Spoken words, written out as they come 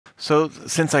So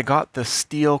since I got the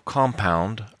steel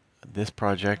compound, this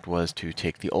project was to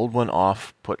take the old one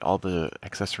off, put all the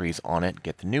accessories on it,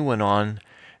 get the new one on,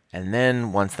 and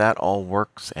then once that all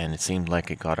works and it seemed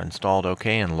like it got installed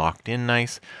okay and locked in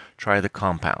nice, try the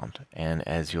compound. And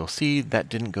as you'll see, that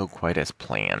didn't go quite as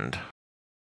planned.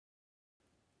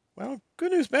 Well,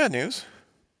 good news, bad news.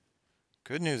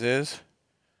 Good news is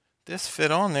this fit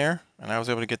on there, and I was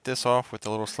able to get this off with the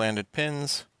little slanted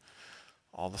pins.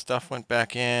 All the stuff went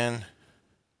back in.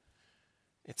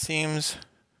 It seems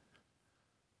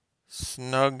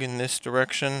snug in this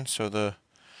direction, so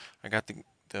I got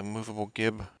the movable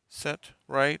gib set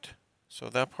right, so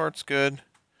that part's good.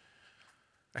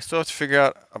 I still have to figure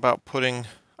out about putting,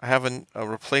 I have a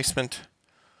replacement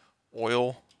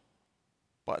oil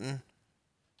button.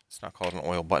 It's not called an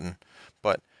oil button,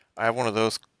 but I have one of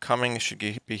those coming. It should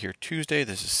be here Tuesday.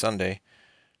 This is Sunday.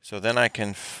 So then I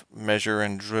can measure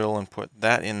and drill and put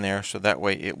that in there, so that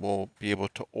way it will be able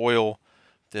to oil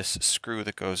this screw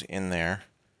that goes in there.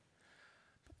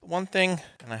 One thing,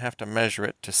 and I have to measure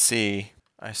it to see,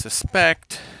 I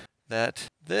suspect that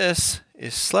this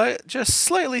is just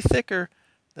slightly thicker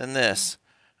than this.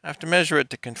 I have to measure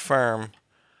it to confirm,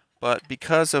 but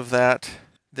because of that,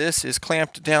 this is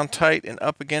clamped down tight and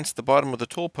up against the bottom of the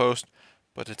tool post,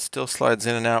 but it still slides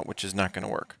in and out, which is not going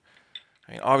to work.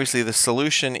 I mean, obviously the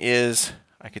solution is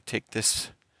I could take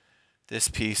this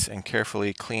piece and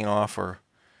carefully clean off, or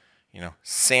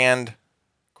sand,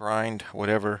 grind,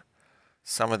 whatever,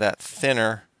 some of that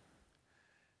thinner,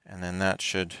 and then that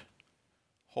should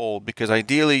hold, because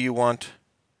ideally you want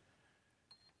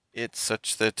it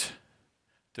such that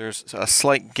there's a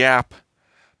slight gap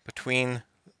between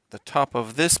the top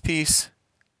of this piece,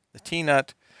 the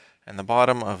T-nut, and the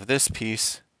bottom of this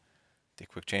piece, the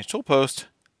quick change tool post.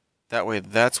 That way,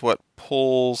 that's what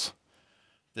pulls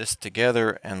this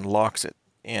together and locks it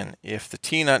in. If the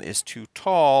T-nut is too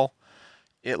tall,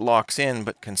 it locks in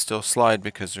but can still slide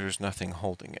because there's nothing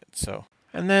holding it. So.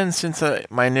 And then since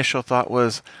my initial thought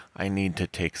was I need to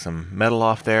take some metal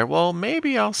off there, well,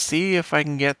 maybe I'll see if I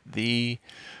can get the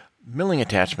milling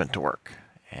attachment to work.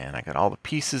 And I got all the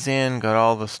pieces in, got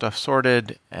all the stuff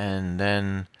sorted, and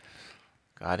then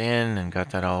got in and got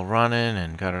that all running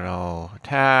and got it all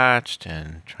attached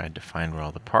and tried to find where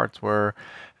all the parts were.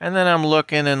 And then I'm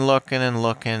looking and looking and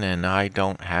looking, and I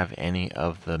don't have any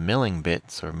of the milling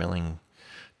bits or milling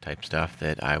type stuff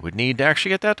that I would need to actually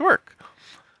get that to work.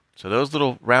 So those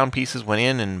little round pieces went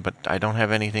in, but I don't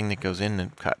have anything that goes in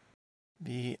and cut.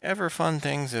 The ever fun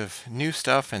things of new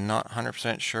stuff and not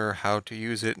 100% sure how to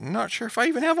use it, and not sure if I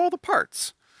even have all the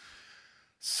parts.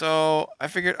 So I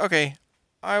figured, okay,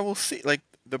 I will see, like,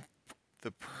 the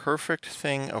perfect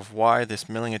thing of why this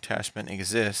milling attachment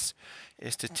exists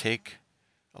is to take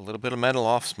a little bit of metal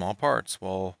off small parts.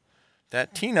 Well,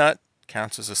 that T-nut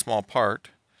counts as a small part.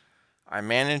 I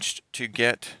managed to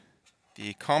get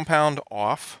the compound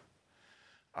off.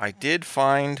 I did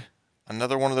find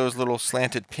another one of those little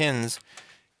slanted pins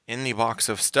in the box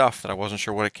of stuff that I wasn't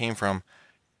sure what it came from.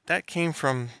 That came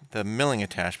from the milling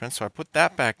attachment, so I put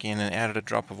that back in and added a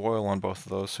drop of oil on both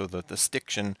of those so that the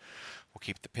stiction will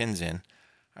keep the pins in.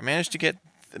 I managed to get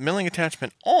the milling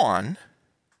attachment on,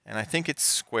 and I think it's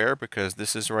square because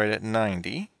this is right at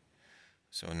 90.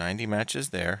 So 90 matches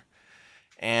there.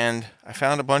 And I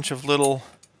found a bunch of little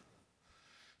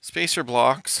spacer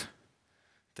blocks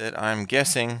that I'm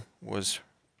guessing was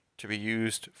to be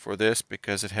used for this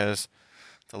because it has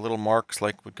the little marks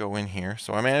like would go in here.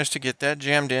 So I managed to get that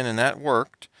jammed in, and that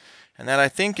worked. And that, I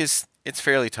think, it's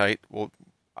fairly tight. Well,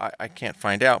 I can't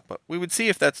find out, but we would see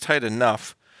if that's tight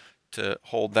enough to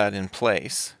hold that in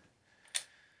place.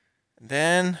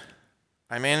 Then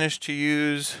I managed to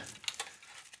use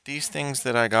these things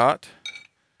that I got.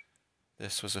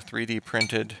 This was a 3D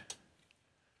printed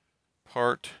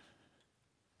part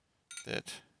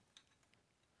that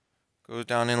goes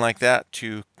down in like that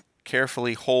to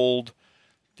carefully hold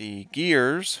the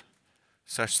gears,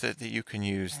 such that you can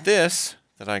use this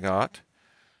that I got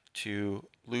to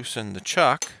loosen the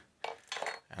chuck.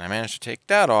 And I managed to take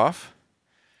that off,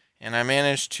 and I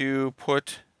managed to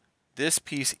put this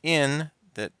piece in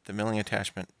that the milling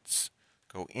attachments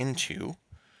go into.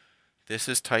 This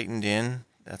is tightened in.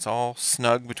 That's all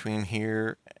snug between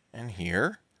here and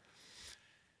here.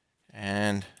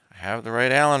 And I have the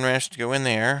right Allen wrench to go in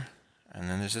there. And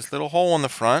then there's this little hole in the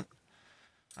front.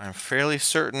 I'm fairly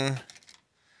certain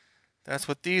that's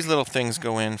what these little things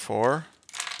go in for,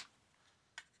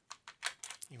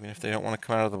 even if they don't want to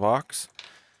come out of the box.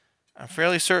 I'm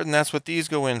fairly certain that's what these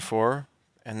go in for,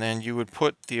 and then you would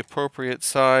put the appropriate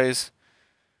size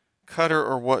cutter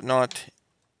or whatnot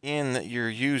in that you're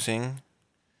using,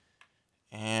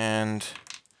 and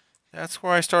that's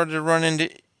where I started to run into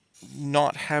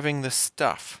not having the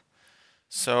stuff.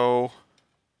 So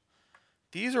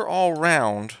these are all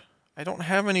round. I don't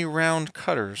have any round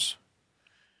cutters.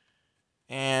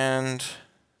 And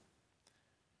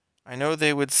I know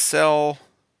they would sell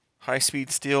high-speed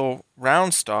steel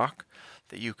round stock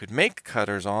that you could make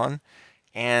cutters on,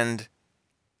 and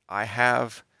I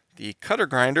have the cutter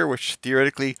grinder, which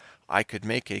theoretically I could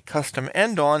make a custom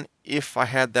end on if I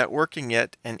had that working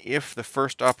yet, and if the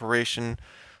first operation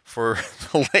for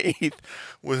the lathe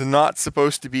was not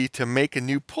supposed to be to make a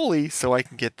new pulley so I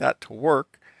can get that to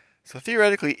work. So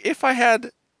theoretically, if I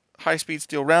had high-speed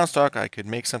steel round stock, I could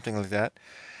make something like that.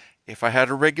 If I had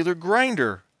a regular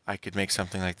grinder, I could make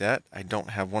something like that. I don't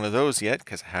have one of those yet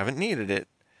because I haven't needed it.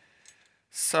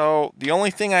 So the only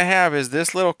thing I have is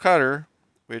this little cutter,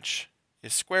 which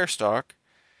is square stock,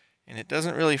 and it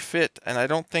doesn't really fit. And I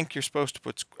don't think you're supposed to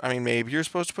put, I mean, maybe you're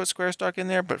supposed to put square stock in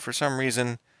there, but for some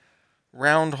reason,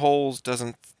 round holes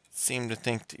doesn't seem to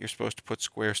think that you're supposed to put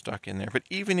square stock in there. But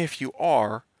even if you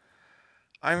are,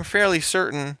 I'm fairly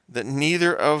certain that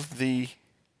neither of the,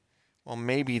 well,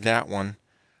 maybe that one,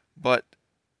 but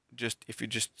just if you're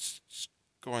just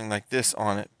going like this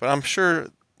on it, but I'm sure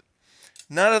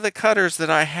none of the cutters that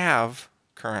I have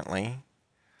currently,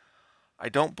 I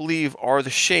don't believe are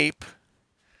the shape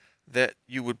that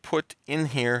you would put in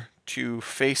here to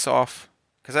face off,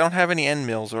 because I don't have any end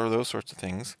mills or those sorts of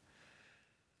things.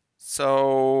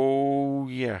 So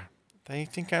yeah, I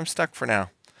think I'm stuck for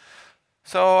now.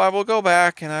 So I will go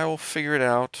back and I will figure it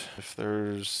out. If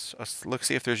there's, look,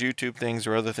 see if there's YouTube things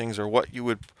or other things, or what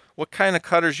kind of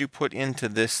cutters you put into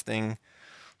this thing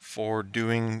for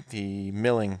doing the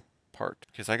milling part.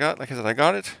 Because I got, like I said, I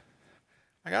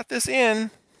got this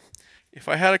in. If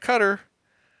I had a cutter,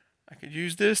 I could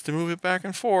use this to move it back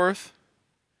and forth.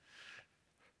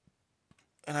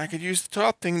 And I could use the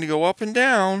top thing to go up and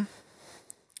down.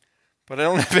 But I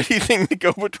don't have anything to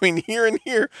go between here and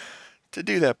here to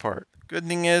do that part. Good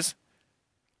thing is,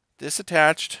 this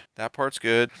attached, that part's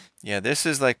good. Yeah, this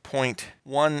is like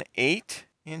 0.18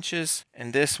 inches,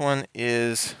 and this one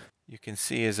is, you can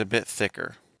see, is a bit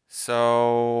thicker.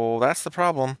 So that's the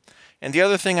problem. And the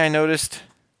other thing I noticed,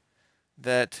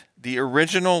 that the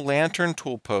original lantern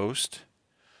tool post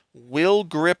will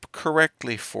grip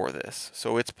correctly for this.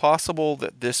 So it's possible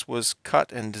that this was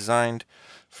cut and designed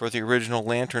for the original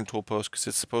lantern tool post because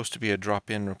it's supposed to be a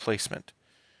drop-in replacement.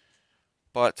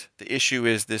 But the issue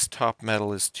is this top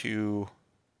metal is too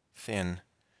thin.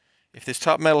 If this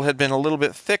top metal had been a little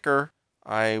bit thicker,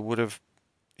 it would have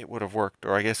worked.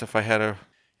 Or I guess if I had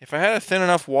a thin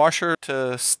enough washer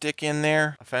to stick in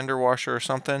there, a fender washer or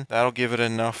something, that'll give it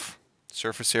enough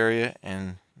surface area,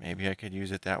 and maybe I could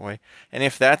use it that way. And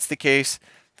if that's the case,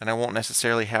 then I won't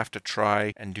necessarily have to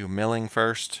try and do milling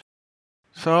first.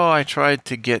 So I tried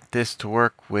to get this to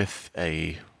work with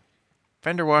a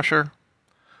fender washer.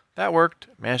 That worked.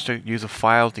 Managed to use a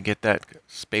file to get that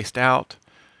spaced out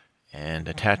and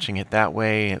attaching it that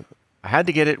way. I had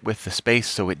to get it with the space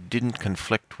so it didn't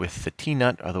conflict with the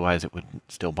T-nut, otherwise it would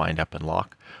still bind up and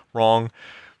lock. Wrong.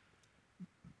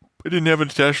 I didn't have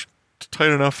it attached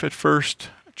tight enough at first.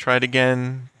 I tried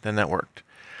again, then that worked.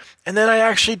 And then I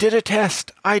actually did a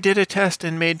test. I did a test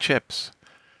and made chips.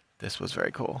 This was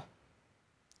very cool.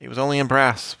 It was only in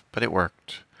brass, but it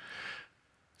worked.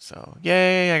 So,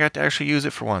 yay, I got to actually use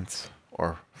it for once,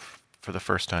 or for the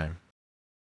first time.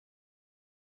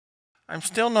 I'm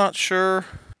still not sure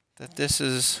that this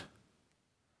is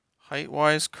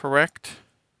height-wise correct,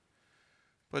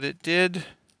 but it did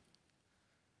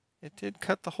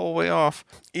cut the whole way off.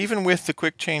 Even with the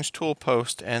quick change tool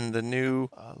post and the new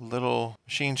little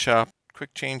machine shop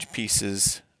quick change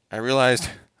pieces, I realized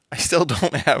I still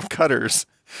don't have cutters.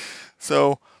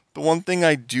 So the one thing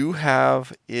I do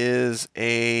have is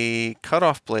a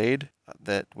cutoff blade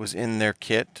that was in their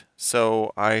kit.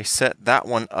 So I set that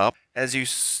one up. As you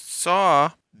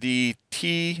saw, the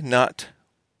T-nut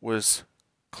was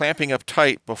clamping up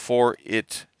tight before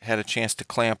it had a chance to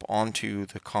clamp onto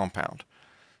the compound.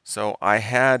 So I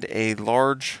had a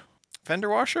large fender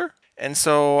washer, and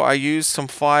so I used some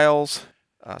files,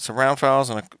 some round files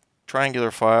and a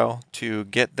triangular file to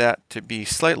get that to be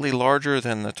slightly larger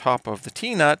than the top of the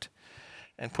T-nut,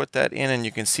 and put that in, and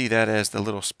you can see that as the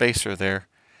little spacer there.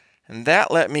 And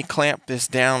that let me clamp this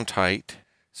down tight.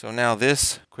 So now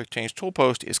this quick change tool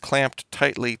post is clamped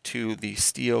tightly to the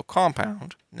steel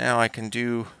compound. Now I can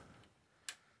do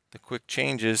the quick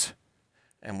changes,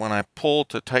 and when I pull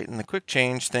to tighten the quick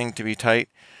change thing to be tight,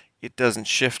 it doesn't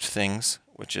shift things,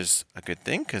 which is a good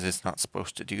thing because it's not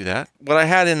supposed to do that. What I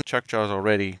had in chuck jaws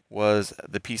already was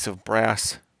the piece of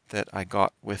brass that I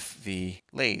got with the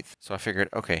lathe. So I figured,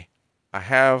 okay, I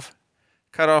have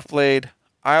cut-off blade,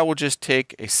 I will just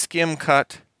take a skim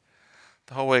cut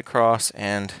the whole way across,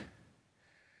 and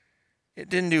it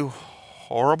didn't do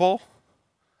horrible,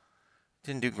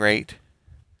 didn't do great,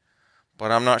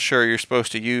 but I'm not sure you're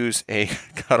supposed to use a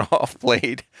cut-off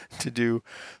blade to do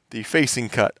the facing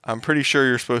cut. I'm pretty sure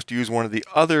you're supposed to use one of the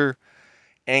other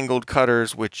angled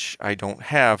cutters, which I don't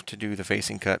have, to do the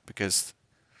facing cut, because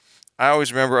I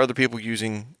always remember other people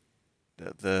using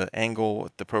the angle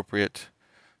with the appropriate,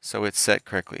 so it's set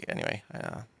correctly. Anyway,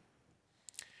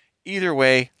 either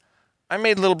way, I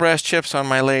made little brass chips on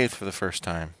my lathe for the first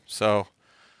time. So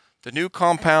the new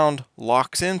compound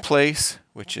locks in place,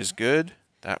 which is good.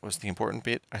 That was the important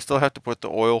bit. I still have to put the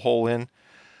oil hole in,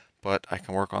 but I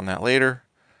can work on that later.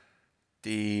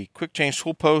 The quick change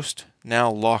tool post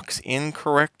now locks in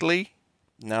correctly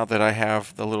now that I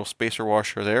have the little spacer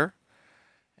washer there,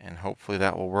 and hopefully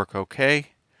that will work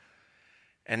okay.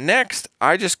 And next,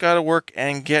 I just got to work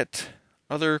and get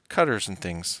other cutters and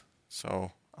things.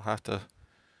 So I'll have to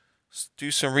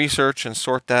do some research and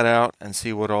sort that out and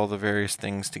see what all the various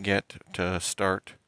things to get to start